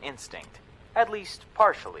act on instinct. At least,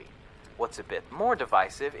 partially. What's a bit more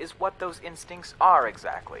divisive is what those instincts are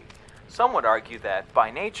exactly. Some would argue that,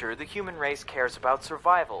 by nature, the human race cares about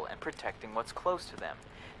survival and protecting what's close to them.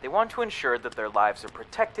 They want to ensure that their lives are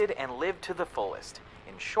protected and lived to the fullest.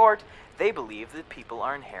 In short, they believe that people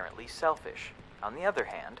are inherently selfish. On the other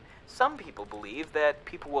hand, some people believe that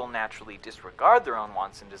people will naturally disregard their own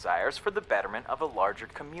wants and desires for the betterment of a larger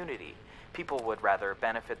community. People would rather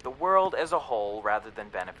benefit the world as a whole rather than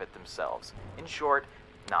benefit themselves. In short,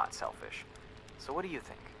 not selfish. So what do you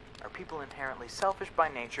think? Are people inherently selfish by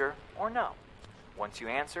nature, or no? Once you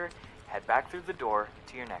answer, head back through the door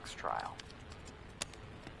to your next trial.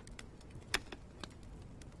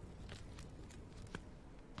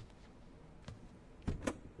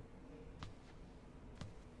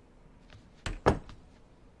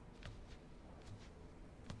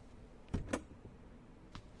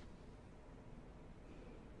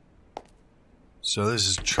 So this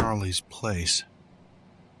is Charlie's place.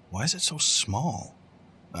 Why is it so small?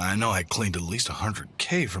 I know I cleaned at least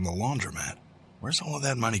 $100K from the laundromat. Where's all of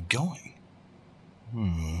that money going?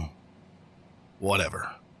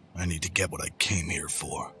 Whatever. I need to get what I came here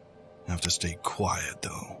for. Have to stay quiet,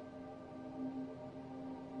 though.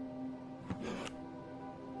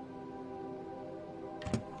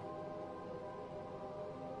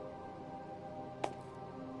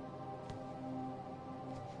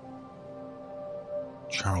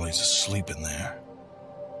 Charlie's asleep in there.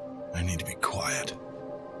 I need to be quiet.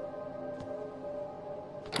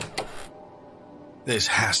 This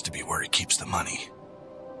has to be where he keeps the money.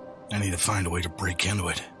 I need to find a way to break into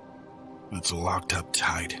it. It's locked up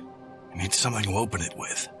tight. I need something to open it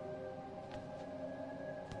with.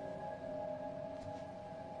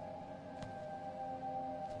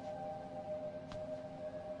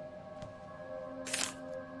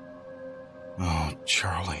 Oh,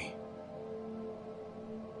 Charlie.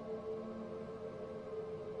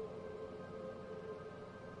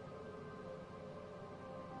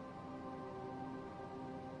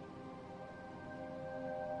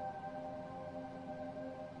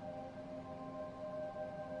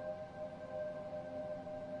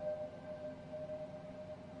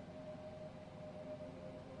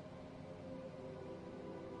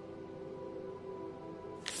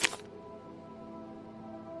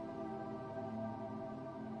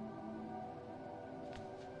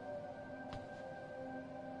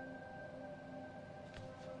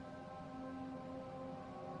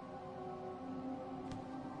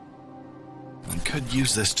 I could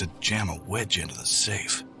use this to jam a wedge into the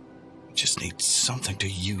safe. I just need something to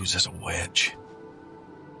use as a wedge.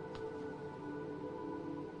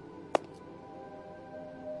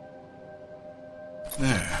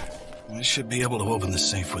 There. I should be able to open the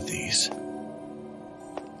safe with these.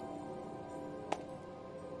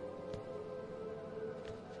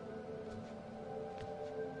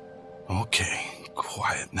 Okay,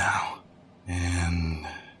 quiet now. And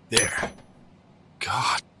there.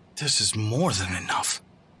 God, this is more than enough.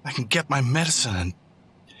 I can get my medicine and...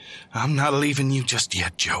 I'm not leaving you just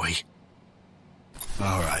yet, Joey.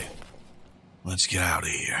 All right. Let's get out of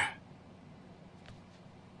here.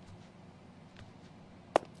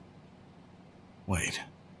 Wait.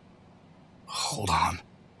 Hold on.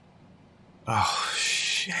 Oh,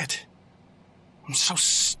 shit. I'm so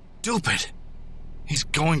stupid. He's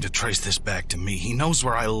going to trace this back to me. He knows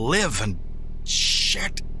where I live and...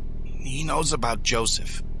 shit. He knows about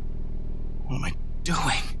Joseph. What am I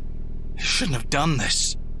doing? I shouldn't have done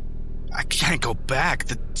this. I can't go back.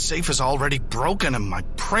 The safe is already broken and my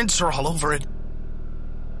prints are all over it.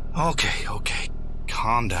 Okay.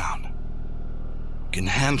 Calm down. I can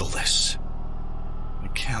handle this. I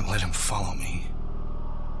can't let him follow me.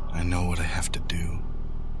 I know what I have to do.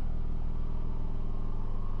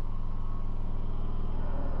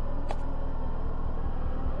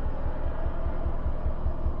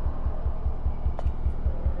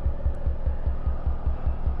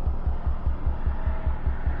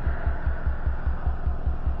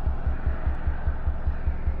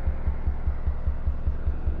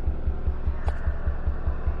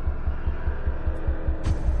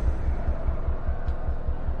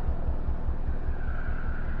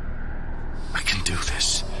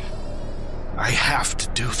 I have to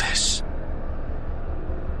do this.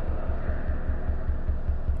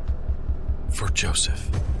 For Joseph.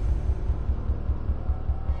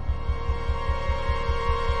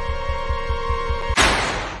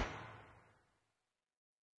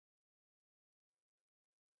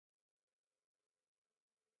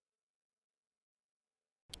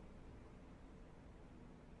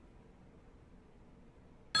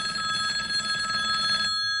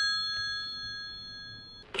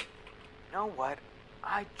 You know what?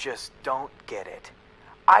 I just don't get it.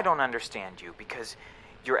 I don't understand you because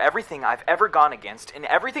you're everything I've ever gone against and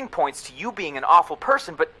everything points to you being an awful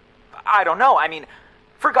person, but I don't know. I mean,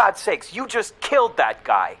 for God's sakes, you just killed that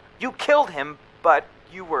guy. You killed him, but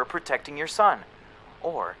you were protecting your son.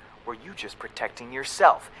 Or were you just protecting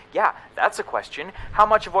yourself? Yeah, that's a question. How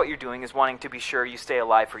much of what you're doing is wanting to be sure you stay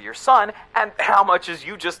alive for your son, and how much is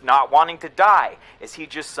you just not wanting to die? Is he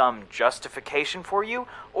just some justification for you,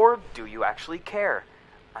 or do you actually care?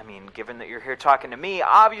 I mean, given that you're here talking to me,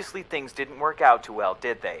 obviously things didn't work out too well,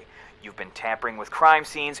 did they? You've been tampering with crime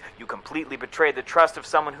scenes, you completely betrayed the trust of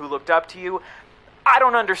someone who looked up to you. I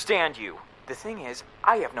don't understand you. The thing is,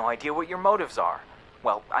 I have no idea what your motives are.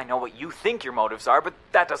 Well, I know what you think your motives are, but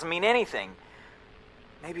that doesn't mean anything.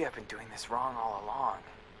 Maybe I've been doing this wrong all along.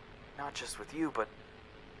 Not just with you, but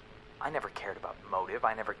I never cared about motive.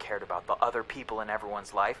 I never cared about the other people in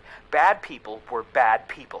everyone's life. Bad people were bad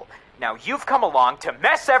people. Now you've come along to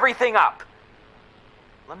mess everything up.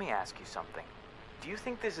 Let me ask you something. Do you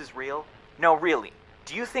think this is real? No, really.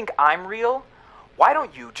 Do you think I'm real? Why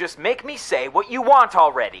don't you just make me say what you want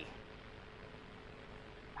already?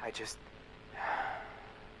 I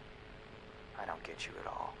don't get you at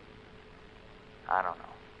all. I don't know.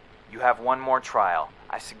 You have one more trial.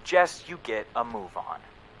 I suggest you get a move on.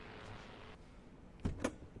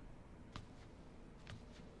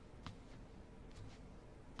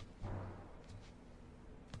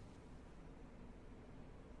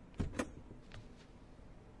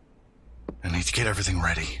 to get everything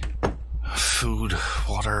ready. Food,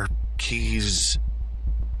 water, keys.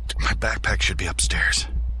 My backpack should be upstairs.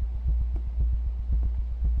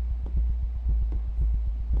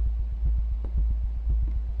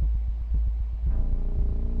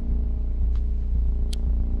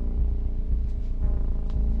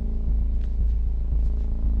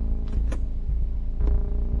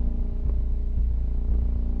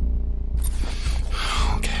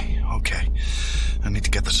 Okay. I need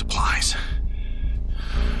to get the supplies.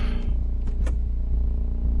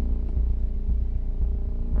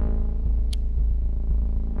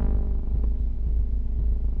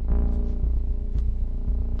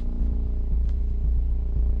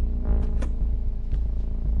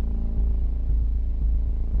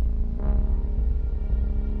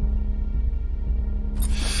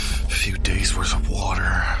 A few days worth of water.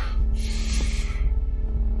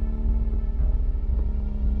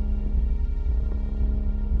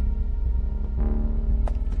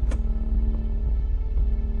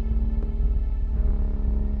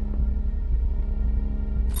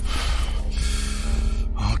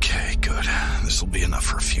 Okay, good. This'll be enough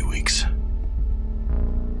for a few weeks.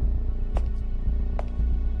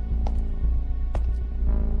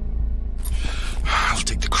 I'll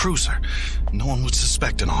take the cruiser. No one would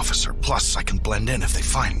suspect an officer. Plus, I can blend in if they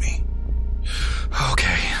find me.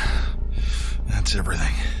 Okay. That's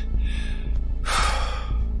everything.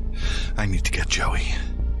 I need to get Joey.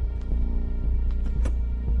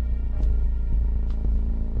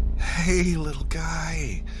 Hey, little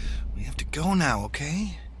guy. We have to go now,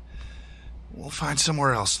 okay? We'll find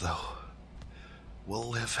somewhere else, though. We'll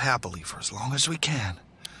live happily for as long as we can.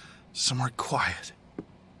 Somewhere quiet.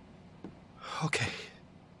 Okay.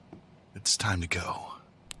 It's time to go.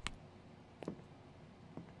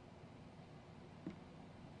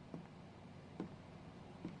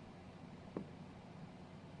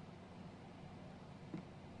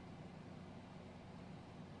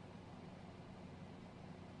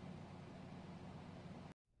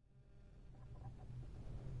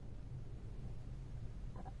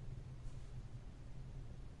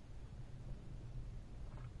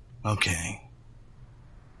 Okay.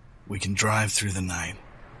 We can drive through the night.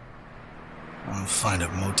 I'll find a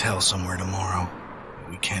motel somewhere tomorrow.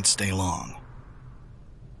 We can't stay long.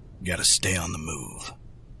 Gotta stay on the move.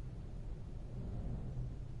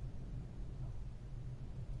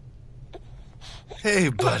 Hey,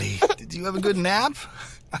 buddy. Did you have a good nap?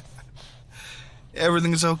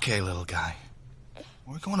 Everything's okay, little guy.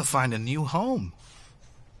 We're going to find a new home.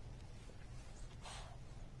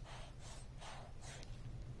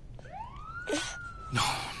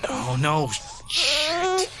 No.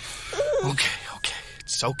 Shit. Okay.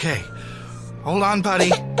 It's okay. Hold on, buddy.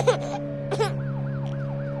 No.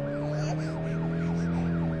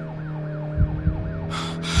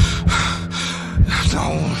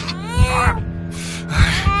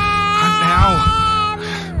 Not now.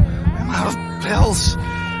 I'm out of pills.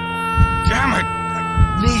 Damn it.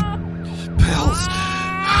 I need pills.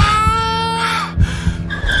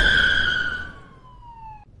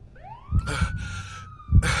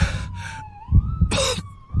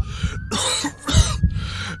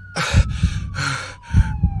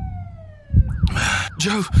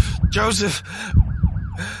 Joseph.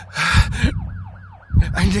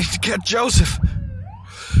 I need to get Joseph.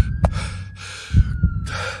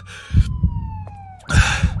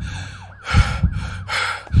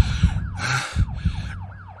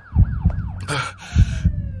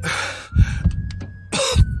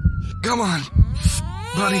 Come on,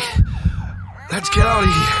 buddy. Let's get out of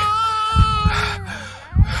here.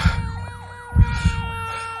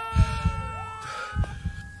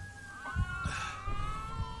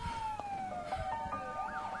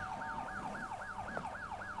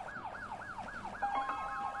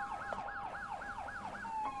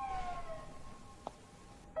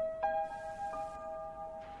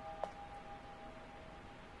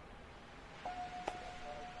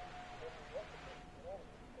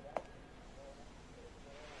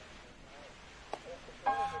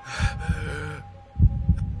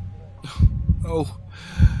 Oh,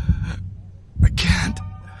 I can't.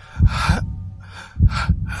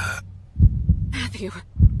 Matthew,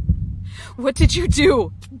 what did you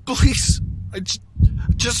do? Please, I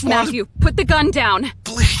just want Matthew, put the gun down.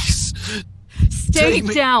 Please. Stay Take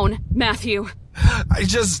me. down, Matthew.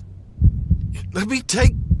 Let me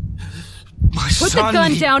take my son. Put the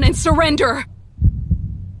gun down and surrender.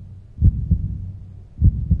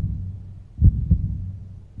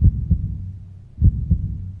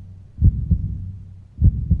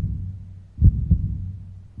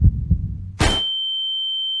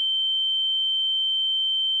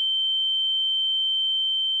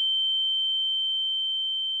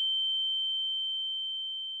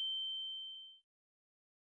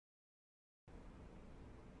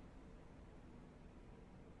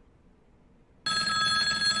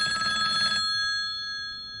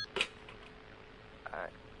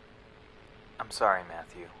 sorry,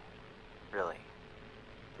 Matthew. Really.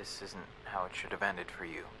 This isn't how it should have ended for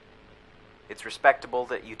you. It's respectable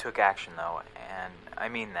that you took action, though, and I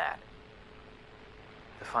mean that.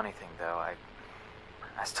 The funny thing, though, I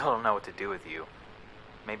still don't know what to do with you.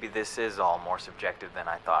 Maybe this is all more subjective than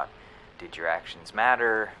I thought. Did your actions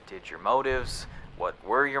matter? Did your motives? What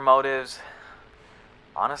were your motives?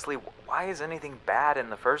 Honestly, why is anything bad in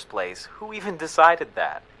the first place? Who even decided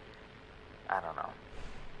that? I don't know.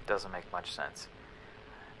 Doesn't make much sense.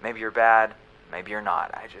 Maybe you're bad, maybe you're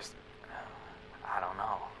not. I don't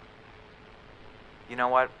know. You know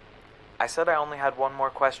what? I said I only had one more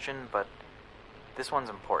question, but this one's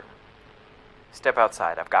important. Step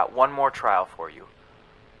outside. I've got one more trial for you.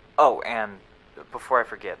 Oh, and before I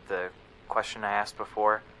forget, the question I asked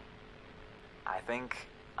before, I think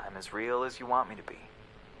I'm as real as you want me to be.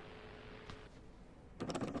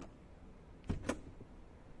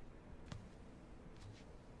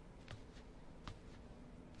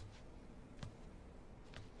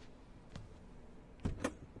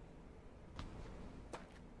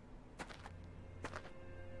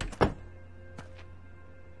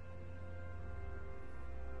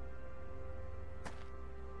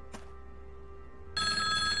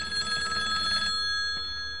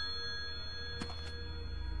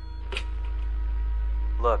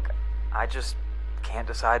 Look, I just can't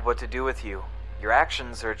decide what to do with you. Your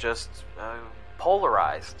actions are just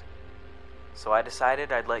polarized. So I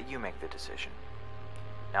decided I'd let you make the decision.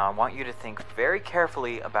 Now I want you to think very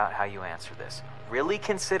carefully about how you answer this. Really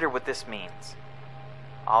consider what this means.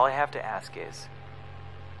 All I have to ask is,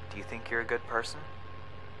 do you think you're a good person?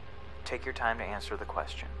 Take your time to answer the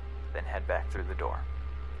question, then head back through the door.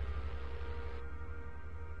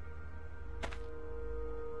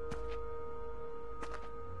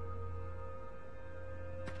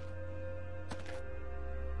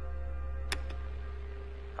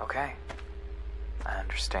 Okay, I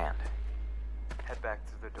understand. Head back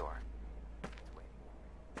through the door.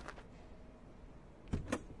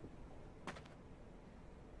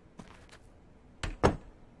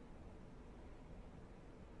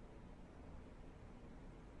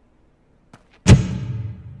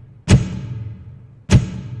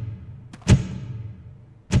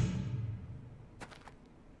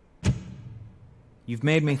 You've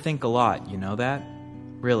made me think a lot, you know that?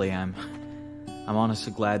 Really, I'm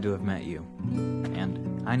honestly glad to have met you.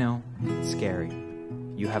 And I know, it's scary.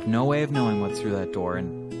 You have no way of knowing what's through that door,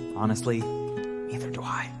 and honestly, neither do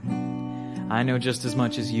I. I know just as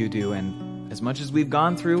much as you do, and as much as we've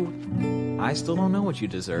gone through, I still don't know what you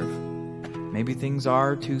deserve. Maybe things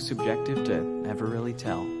are too subjective to ever really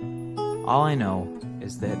tell. All I know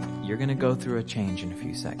is that you're gonna go through a change in a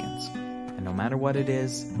few seconds, and no matter what it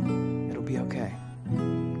is, it'll be okay.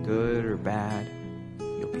 Good or bad,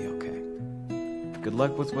 you'll be okay. Good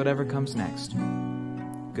luck with whatever comes next.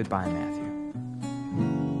 Goodbye, Matthew.